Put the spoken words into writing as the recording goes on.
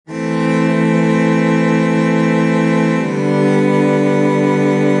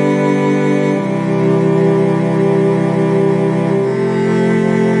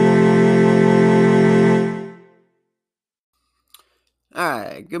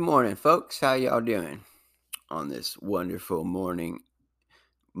Good morning, folks. How y'all doing on this wonderful morning,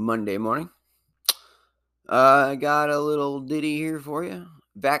 Monday morning? I got a little ditty here for you.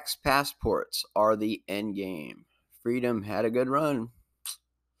 Vax passports are the end game. Freedom had a good run.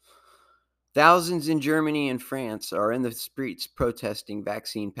 Thousands in Germany and France are in the streets protesting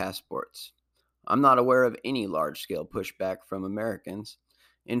vaccine passports. I'm not aware of any large scale pushback from Americans.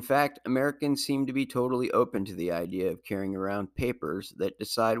 In fact, Americans seem to be totally open to the idea of carrying around papers that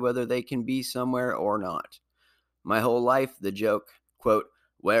decide whether they can be somewhere or not. My whole life, the joke, quote,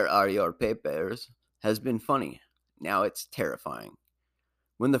 "Where are your papers?" has been funny. Now it's terrifying.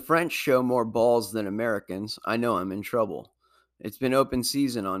 When the French show more balls than Americans, I know I'm in trouble. It's been open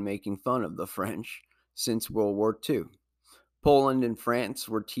season on making fun of the French since World War II. Poland and France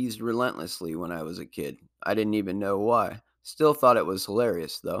were teased relentlessly when I was a kid. I didn't even know why. Still thought it was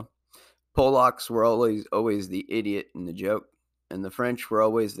hilarious, though. Polacks were always the idiot in the joke, and the French were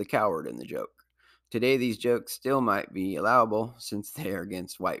always the coward in the joke. Today, these jokes still might be allowable since they are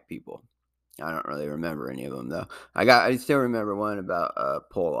against white people. I don't really remember any of them though. I still remember one about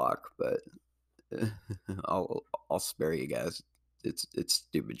Polak, but I'll spare you guys. It's a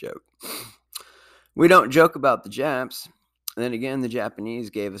stupid joke. We don't joke about the Japs. Then again, the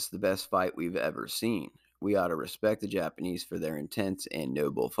Japanese gave us the best fight we've ever seen. We ought to respect the Japanese for their intense and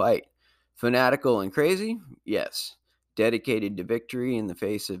noble fight. Fanatical and crazy? Yes. Dedicated to victory in the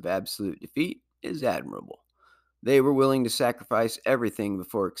face of absolute defeat is admirable. They were willing to sacrifice everything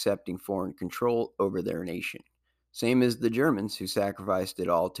before accepting foreign control over their nation. Same as the Germans, who sacrificed it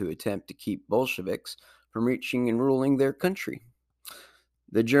all to attempt to keep Bolsheviks from reaching and ruling their country.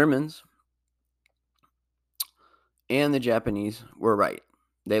 The Germans and the Japanese were right.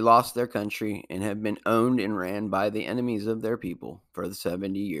 They lost their country and have been owned and ran by the enemies of their people for the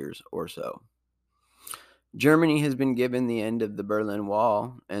 70 years or so. Germany has been given the end of the Berlin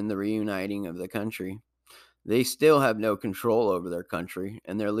Wall and the reuniting of the country. They still have no control over their country,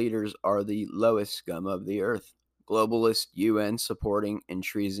 and their leaders are the lowest scum of the earth. Globalist, UN supporting, and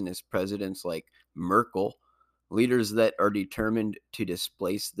treasonous presidents like Merkel, leaders that are determined to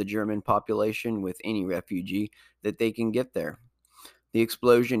displace the German population with any refugee that they can get there. The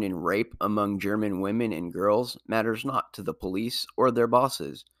explosion in rape among German women and girls matters not to the police or their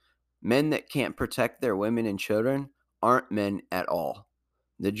bosses. Men that can't protect their women and children aren't men at all.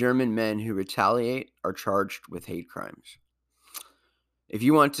 The German men who retaliate are charged with hate crimes. If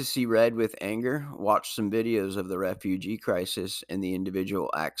you want to see red with anger, watch some videos of the refugee crisis and the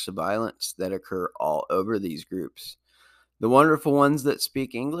individual acts of violence that occur all over these groups. The wonderful ones that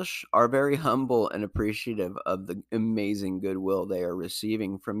speak English are very humble and appreciative of the amazing goodwill they are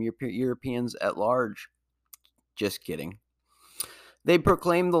receiving from Europeans at large. Just kidding. They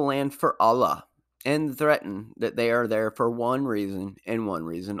proclaim the land for Allah and threaten that they are there for one reason and one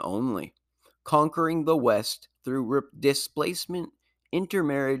reason only: conquering the West through displacement,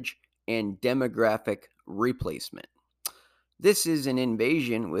 intermarriage, and demographic replacement. This is an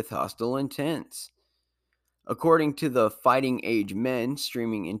invasion with hostile intents. According to the Fighting Age men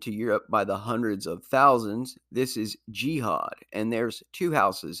streaming into Europe by the hundreds of thousands, this is jihad, and there's two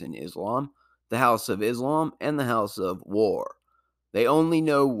houses in Islam: the House of Islam and the House of War. They only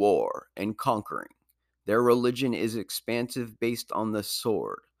know war and conquering. Their religion is expansive based on the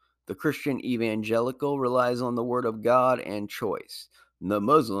sword. The Christian evangelical relies on the word of God and choice. The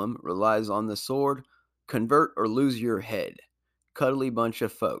Muslim relies on the sword. Convert or lose your head. Cuddly bunch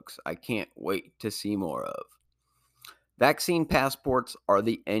of folks I can't wait to see more of. Vaccine passports are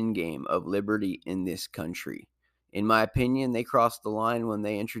the endgame of liberty in this country. In my opinion, they crossed the line when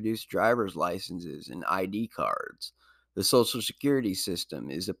they introduced driver's licenses and ID cards. The Social Security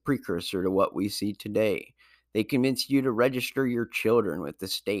system is a precursor to what we see today. They convince you to register your children with the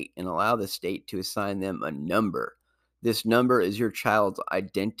state and allow the state to assign them a number. This number is your child's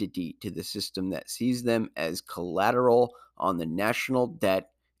identity to the system that sees them as collateral on the national debt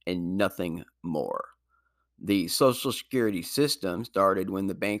and nothing more. The Social Security system started when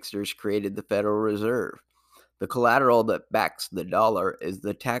the banksters created the Federal Reserve. The collateral that backs the dollar is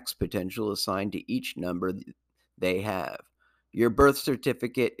the tax potential assigned to each number they have. Your birth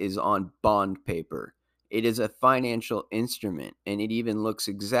certificate is on bond paper. It is a financial instrument, and it even looks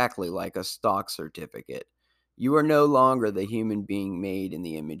exactly like a stock certificate. You are no longer the human being made in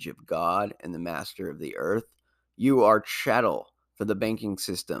the image of God and the master of the earth. You are chattel for the banking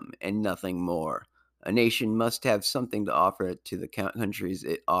system and nothing more. A nation must have something to offer to the countries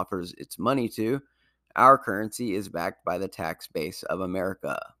it offers its money to. Our currency is backed by the tax base of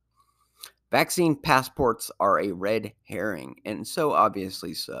America. Vaccine passports are a red herring, and so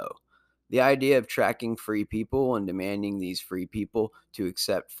obviously so. The idea of tracking free people and demanding these free people to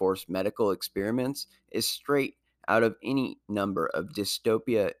accept forced medical experiments is straight out of any number of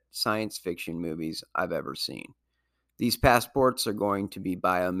dystopia science fiction movies I've ever seen. These passports are going to be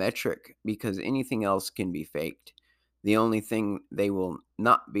biometric because anything else can be faked. The only thing they will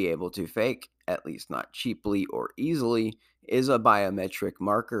not be able to fake, at least not cheaply or easily, is a biometric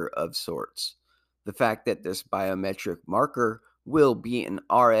marker of sorts. The fact that this biometric marker will be an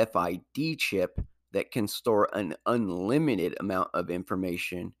RFID chip that can store an unlimited amount of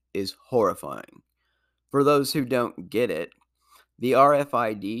information is horrifying. For those who don't get it, the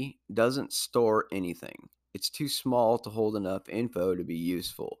RFID doesn't store anything. It's too small to hold enough info to be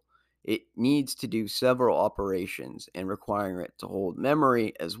useful. It needs to do several operations, and requiring it to hold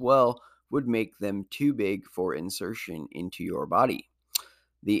memory as well would make them too big for insertion into your body.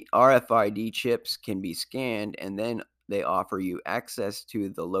 The RFID chips can be scanned, and then they offer you access to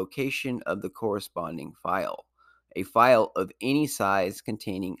the location of the corresponding file, a file of any size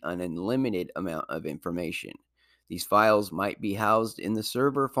containing an unlimited amount of information. These files might be housed in the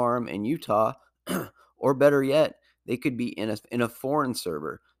server farm in Utah, or better yet, they could be in a foreign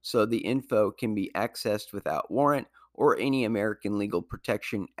server, so the info can be accessed without warrant or any American legal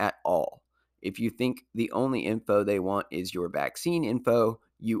protection at all. If you think the only info they want is your vaccine info,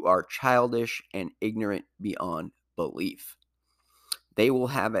 you are childish and ignorant beyond belief. They will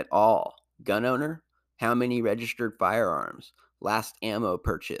have it all: gun owner, how many registered firearms, last ammo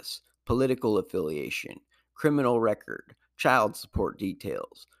purchase, political affiliation, criminal record, child support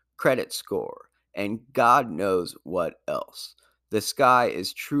details, credit score, and God knows what else. The sky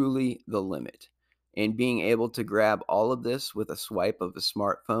is truly the limit. And being able to grab all of this with a swipe of a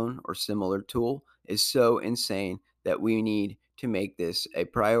smartphone or similar tool is so insane that we need to make this a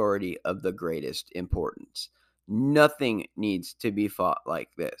priority of the greatest importance. Nothing needs to be fought like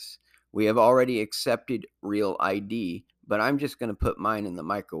this. We have already accepted real ID, but I'm just going to put mine in the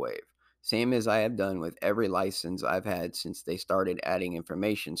microwave, same as I have done with every license I've had since they started adding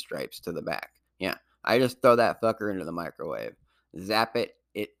information stripes to the back. Yeah, I just throw that fucker into the microwave, zap it,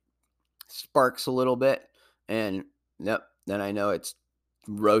 it sparks a little bit, and yep, then I know it's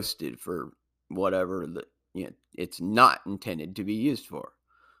roasted for whatever it's not intended to be used for,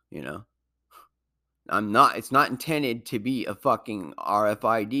 you know. It's not intended to be a fucking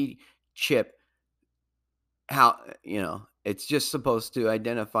RFID chip. How, it's just supposed to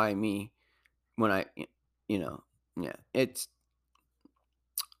identify me when you know, yeah,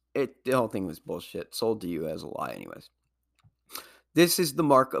 the whole thing was bullshit, sold to you as a lie anyways. This is the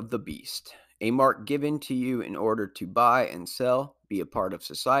mark of the beast, a mark given to you in order to buy and sell, be a part of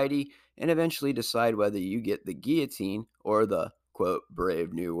society, and eventually decide whether you get the guillotine or the, quote,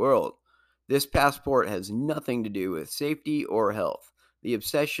 brave new world. This passport has nothing to do with safety or health. The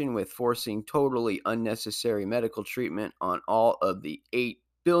obsession with forcing totally unnecessary medical treatment on all of the 8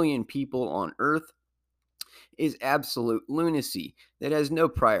 billion people on Earth is absolute lunacy that has no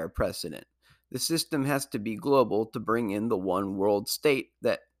prior precedent. The system has to be global to bring in the one world state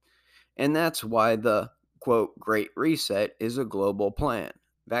and that's why the, quote, Great Reset is a global plan.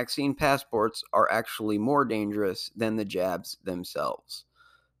 Vaccine passports are actually more dangerous than the jabs themselves.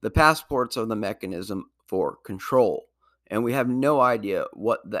 The passports are the mechanism for control, and we have no idea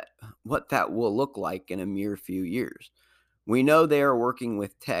what that will look like in a mere few years. We know they are working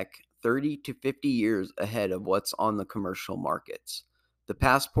with tech 30 to 50 years ahead of what's on the commercial markets. The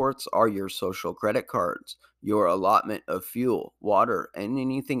passports are your social credit cards, your allotment of fuel, water, and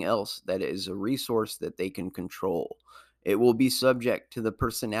anything else that is a resource that they can control. It will be subject to the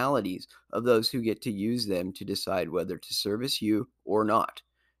personalities of those who get to use them to decide whether to service you or not.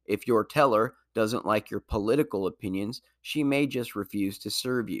 If your teller doesn't like your political opinions, she may just refuse to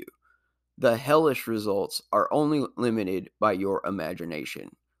serve you. The hellish results are only limited by your imagination.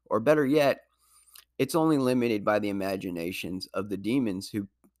 Or better yet, it's only limited by the imaginations of the demons who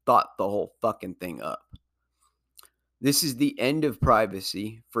thought the whole fucking thing up. This is the end of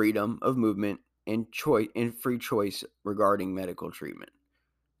privacy, freedom of movement, and free choice regarding medical treatment.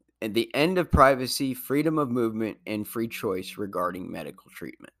 And the end of privacy, freedom of movement, and free choice regarding medical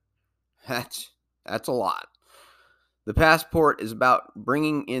treatment. That's a lot. The passport is about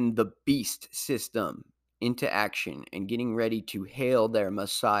bringing in the beast system into action and getting ready to hail their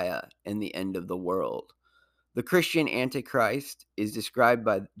Messiah and the end of the world. The Christian Antichrist is described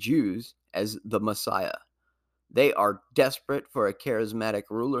by Jews as the Messiah. They are desperate for a charismatic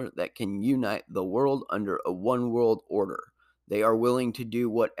ruler that can unite the world under a one world order. They are willing to do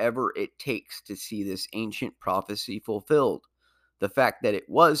whatever it takes to see this ancient prophecy fulfilled. The fact that it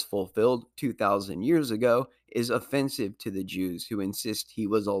was fulfilled 2,000 years ago is offensive to the Jews who insist he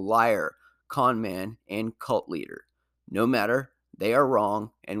was a liar, con man, and cult leader. No matter, they are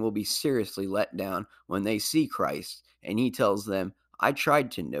wrong and will be seriously let down when they see Christ and he tells them, I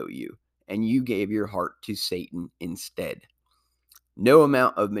tried to know you, and you gave your heart to Satan instead. No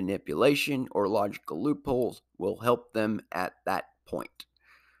amount of manipulation or logical loopholes will help them at that point.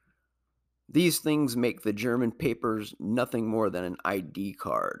 These things make the German papers nothing more than an ID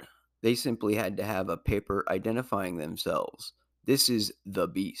card. They simply had to have a paper identifying themselves. This is the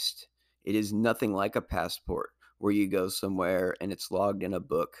beast. It is nothing like a passport where you go somewhere and it's logged in a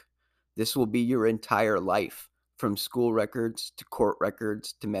book. This will be your entire life, from school records to court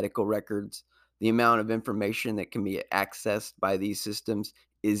records to medical records. The amount of information that can be accessed by these systems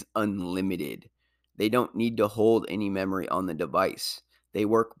is unlimited. They don't need to hold any memory on the device. They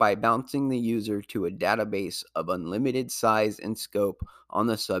work by bouncing the user to a database of unlimited size and scope on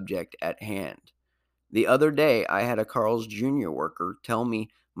the subject at hand. The other day, I had a Carl's Jr. worker tell me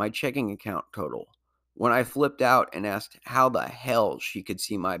my checking account total. When I flipped out and asked how the hell she could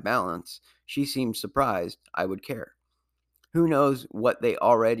see my balance, she seemed surprised I would care. Who knows what they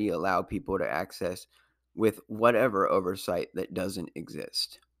already allow people to access with whatever oversight that doesn't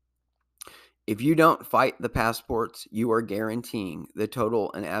exist. If you don't fight the passports, you are guaranteeing the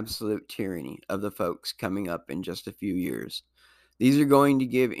total and absolute tyranny of the folks coming up in just a few years. These are going to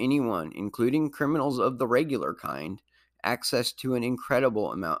give anyone, including criminals of the regular kind, access to an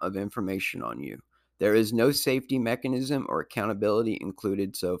incredible amount of information on you. There is no safety mechanism or accountability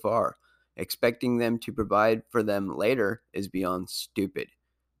included so far. Expecting them to provide for them later is beyond stupid.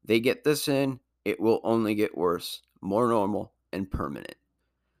 They get this in, it will only get worse, more normal, and permanent.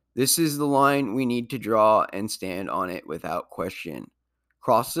 This is the line we need to draw and stand on it without question.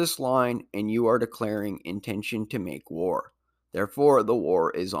 Cross this line and you are declaring intention to make war. Therefore, the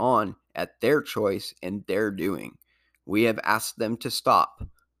war is on at their choice and their doing. We have asked them to stop,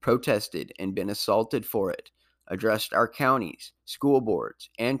 protested, and been assaulted for it, addressed our counties, school boards,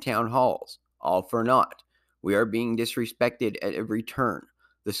 and town halls, all for naught. We are being disrespected at every turn.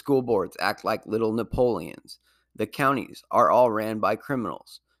 The school boards act like little Napoleons. The counties are all ran by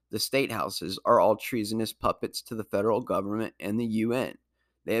criminals. The state houses are all treasonous puppets to the federal government and the UN.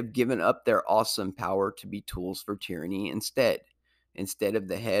 They have given up their awesome power to be tools for tyranny instead. Instead of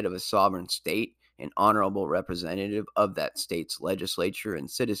the head of a sovereign state, an honorable representative of that state's legislature and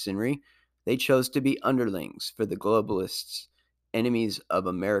citizenry, they chose to be underlings for the globalists, enemies of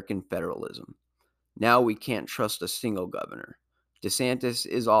American federalism. Now we can't trust a single governor. DeSantis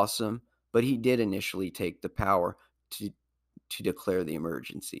is awesome, but he did initially take the power to declare the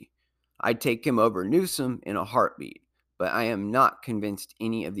emergency. I'd take him over Newsom in a heartbeat, but I am not convinced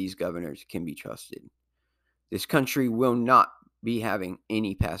any of these governors can be trusted. This country will not be having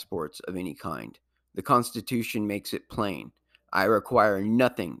any passports of any kind. The Constitution makes it plain. I require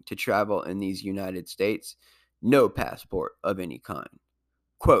nothing to travel in these United States, no passport of any kind.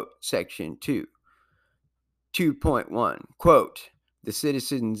 Quote, Section 2.1, quote, the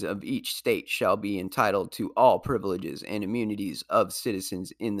citizens of each state shall be entitled to all privileges and immunities of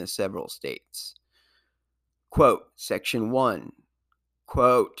citizens in the several states. Quote, Section 1,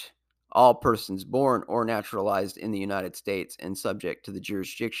 quote, all persons born or naturalized in the United States and subject to the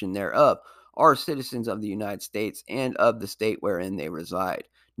jurisdiction thereof are citizens of the United States and of the state wherein they reside.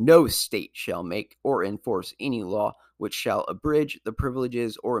 No state shall make or enforce any law which shall abridge the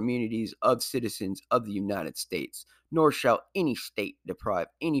privileges or immunities of citizens of the United States, nor shall any state deprive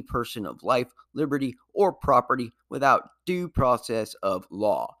any person of life, liberty, or property without due process of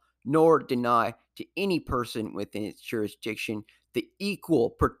law, nor deny to any person within its jurisdiction the equal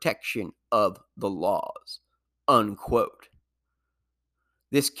protection of the laws. Unquote.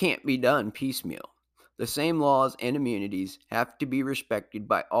 This can't be done piecemeal. The same laws and immunities have to be respected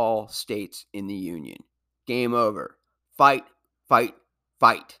by all states in the Union. Game over. Fight, fight,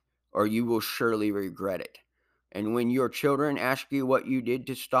 fight, or you will surely regret it. And when your children ask you what you did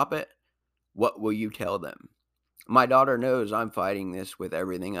to stop it, what will you tell them? My daughter knows I'm fighting this with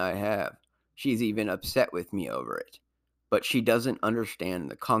everything I have. She's even upset with me over it. But she doesn't understand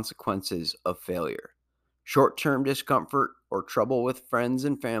the consequences of failure. Short-term discomfort or trouble with friends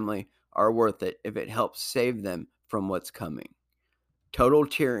and family are worth it if it helps save them from what's coming. Total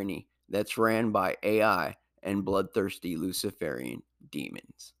tyranny that's ran by AI and bloodthirsty Luciferian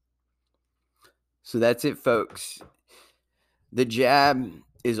demons. So that's it, folks. The jab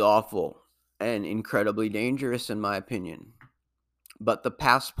is awful and incredibly dangerous, in my opinion. But the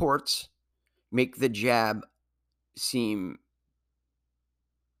passports make the jab seem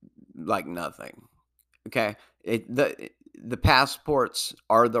like nothing. Okay? The passports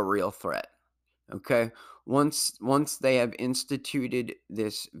are the real threat. Okay, once they have instituted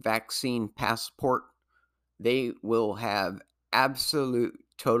this vaccine passport, they will have absolute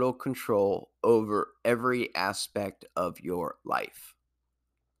total control over every aspect of your life.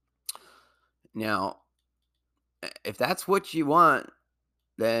 Now, if that's what you want,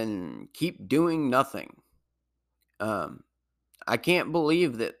 then keep doing nothing. Um, I can't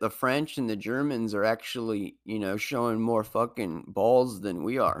believe that the French and the Germans are actually, showing more fucking balls than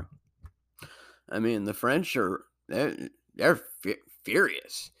we are. I mean, the French are they're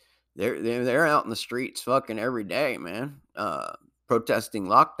furious. They're out in the streets fucking every day, man. Protesting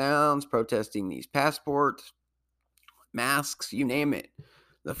lockdowns, protesting these passports, masks, you name it.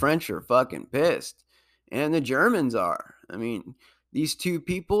 The French are fucking pissed, and the Germans are. I mean, these two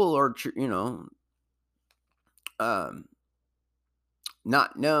people are, um,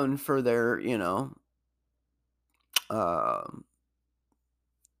 not known for their, um,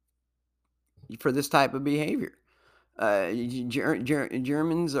 for this type of behavior.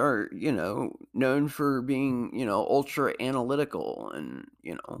 Germans are, known for being, ultra analytical and,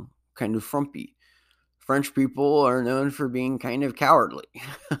 kind of frumpy. French people are known for being kind of cowardly.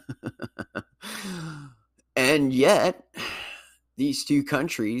 And yet, these two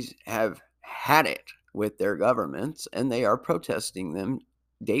countries have had it with their governments and they are protesting them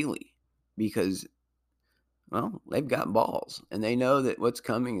daily because, well, they've got balls and they know that what's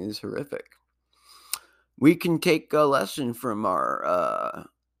coming is horrific. We can take a lesson from our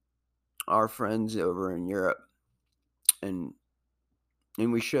friends over in Europe, and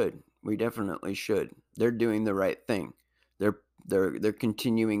we should. We definitely should. They're doing the right thing. They're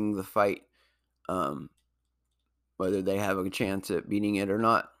continuing the fight, um, whether they have a chance at beating it or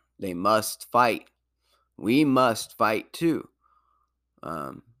not. They must fight. We must fight too.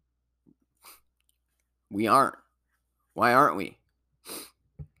 Um, we aren't. Why aren't we?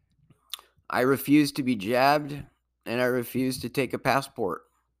 I refuse to be jabbed, and I refuse to take a passport.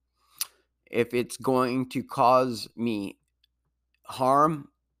 If it's going to cause me harm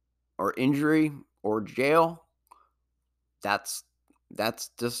or injury or jail, that's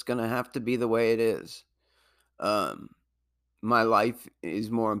just gonna have to be the way it is. Um, my life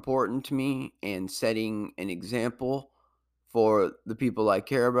is more important to me, and setting an example for the people I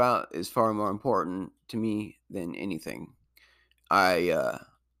care about is far more important to me than anything. I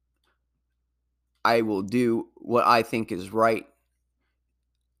I will do what I think is right,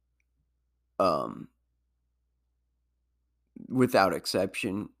 um, without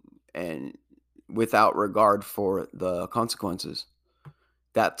exception and without regard for the consequences.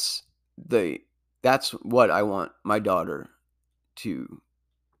 That's the that's what I want my daughter to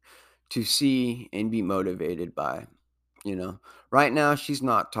see and be motivated by, you know. Right now she's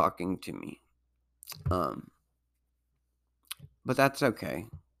not talking to me. Um but that's okay.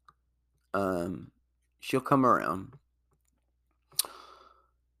 Um she'll come around.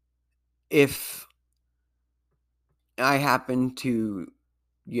 If I happen to,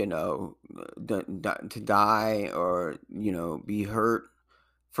 to die or, be hurt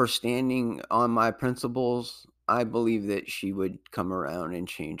for standing on my principles, I believe that she would come around and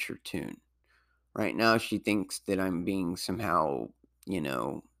change her tune. Right now, she thinks that I'm being somehow, you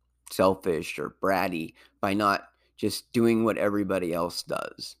know, selfish or bratty by not just doing what everybody else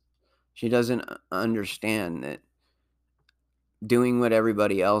does. She doesn't understand that doing what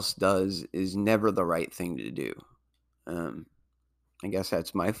everybody else does is never the right thing to do. Um, I guess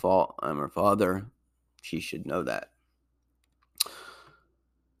that's my fault. I'm her father. She should know that.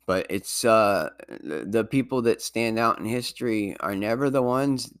 But it's the people that stand out in history are never the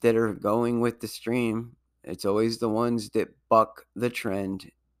ones that are going with the stream. It's always the ones that buck the trend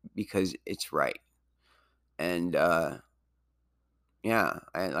because it's right. And yeah,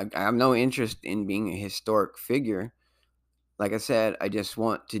 I have no interest in being a historic figure. Like I said, I just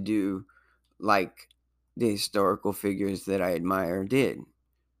want to do like the historical figures that I admire did.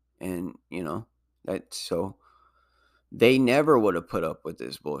 And, that's so they never would have put up with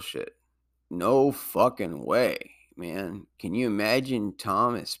this bullshit. No fucking way, man. Can you imagine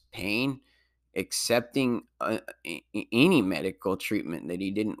Thomas Paine accepting any medical treatment that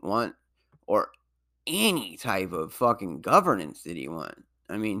he didn't want or any type of fucking governance that he wanted?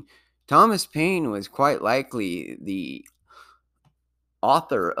 I mean, Thomas Paine was quite likely the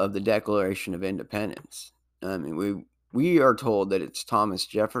author of the Declaration of Independence. I mean, we are told that it's Thomas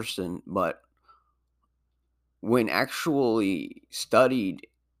Jefferson, but when actually studied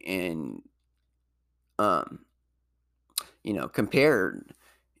and um, compared,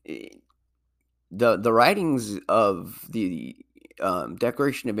 eh, the writings of the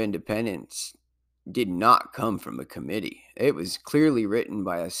Declaration of Independence did not come from a committee. It was clearly written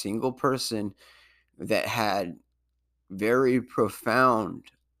by a single person, that had very profound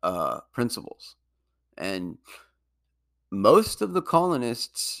principles. And most of the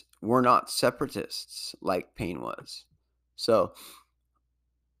colonists were not separatists like Paine was. So,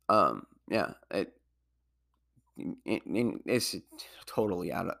 yeah, it's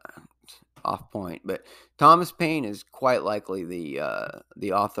totally off point, but Thomas Paine is quite likely the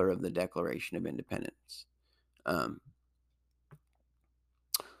author of the Declaration of Independence.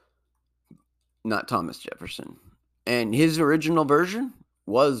 Not Thomas Jefferson. And his original version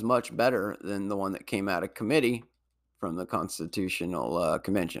was much better than the one that came out of committee from the Constitutional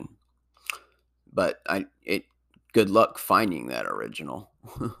Convention. But good luck finding that original.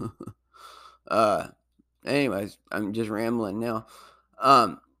 Anyways, I'm just rambling now.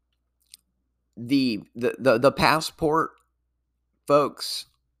 The passport, folks,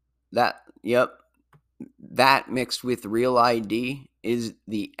 that mixed with real ID is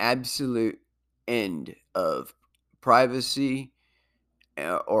the absolute end of privacy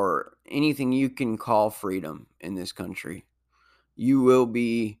or anything you can call freedom in this country. You will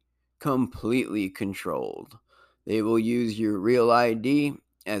be completely controlled. They will use your real ID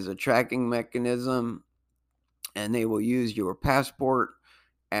as a tracking mechanism, and they will use your passport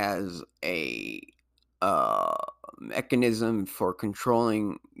as a mechanism for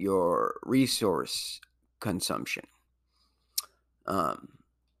controlling your resource consumption.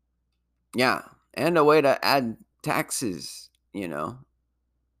 Yeah, and a way to add taxes,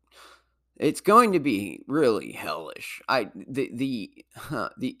 It's going to be really hellish. The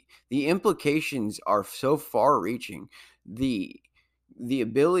implications are so far-reaching. The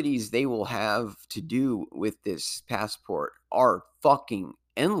abilities they will have to do with this passport are fucking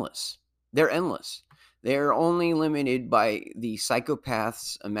endless. They're endless. They're only limited by the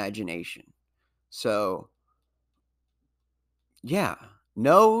psychopath's imagination. So, yeah.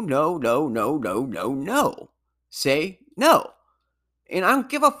 No, no, no, no, no, no, no. Say no. And I don't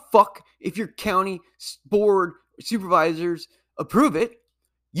give a fuck if your county board supervisors approve it.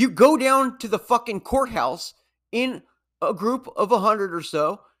 You go down to the fucking courthouse in a group of 100 or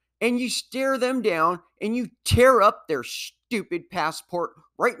so, and you stare them down and you tear up their stupid passport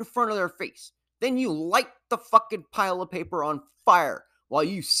right in front of their face. Then you light the fucking pile of paper on fire while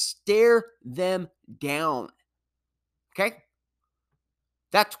you stare them down. Okay?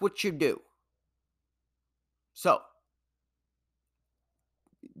 That's what you do. So,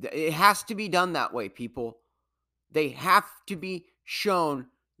 it has to be done that way, people. They have to be shown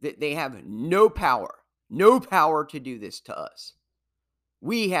that they have no power to do this to us.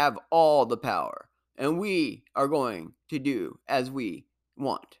 We have all the power, and we are going to do as we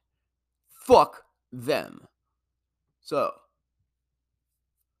want. Fuck them. So,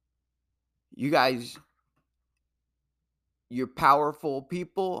 you guys, you're powerful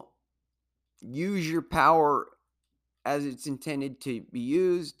people. Use your power as it's intended to be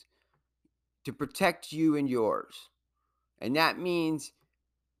used to protect you and yours. And that means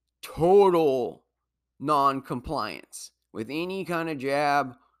total non-compliance with any kind of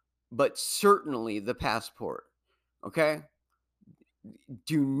jab, but certainly the passport. Okay?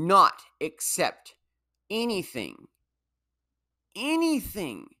 Do not accept anything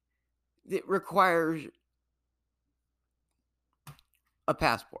that requires a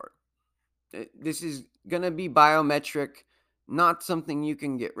passport. This is going to be biometric, not something you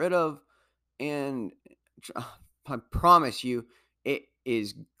can get rid of. And I promise you, it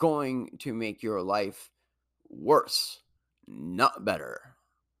is going to make your life worse, not better.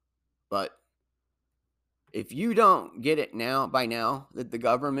 But if you don't get it by now that the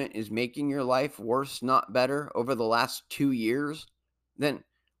government is making your life worse, not better over the last 2 years, then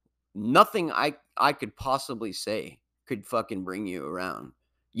nothing I could possibly say could fucking bring you around.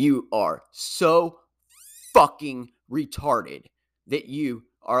 You are so fucking retarded that you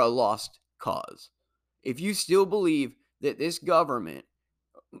are a lost cause. If you still believe that this government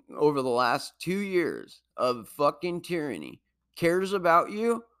over the last 2 years of fucking tyranny cares about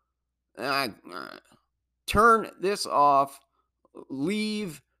you, turn this off,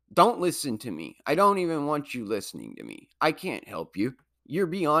 leave, don't listen to me. I don't even want you listening to me. I can't help you. You're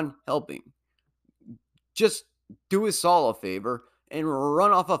beyond helping. Just do us all a favor and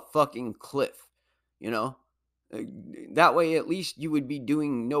run off a fucking cliff, That way, at least you would be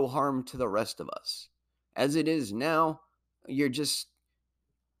doing no harm to the rest of us. As it is now, you're just,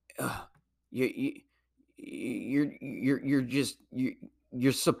 you're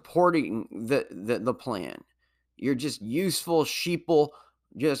supporting the plan. You're just useful sheeple,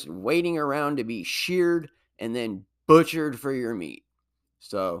 just waiting around to be sheared and then butchered for your meat.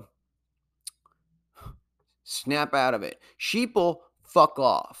 So, snap out of it. Sheeple, fuck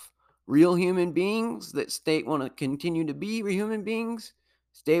off. real human beings that want to continue to be human beings,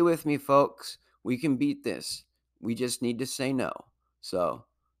 stay with me, folks. We can beat this. We just need to say no. So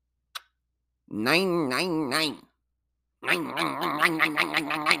 999.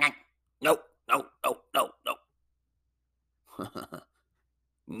 No, no, no, no, no.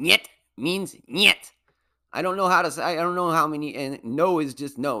 Niet means niet. I don't know how to say. I don't know how many. And no is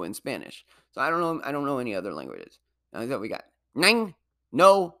just no in Spanish. So I don't know. I don't know any other languages. That's what we got. Nine,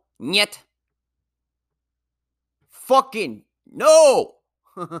 no, niet. Fucking no.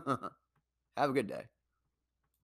 Have a good day.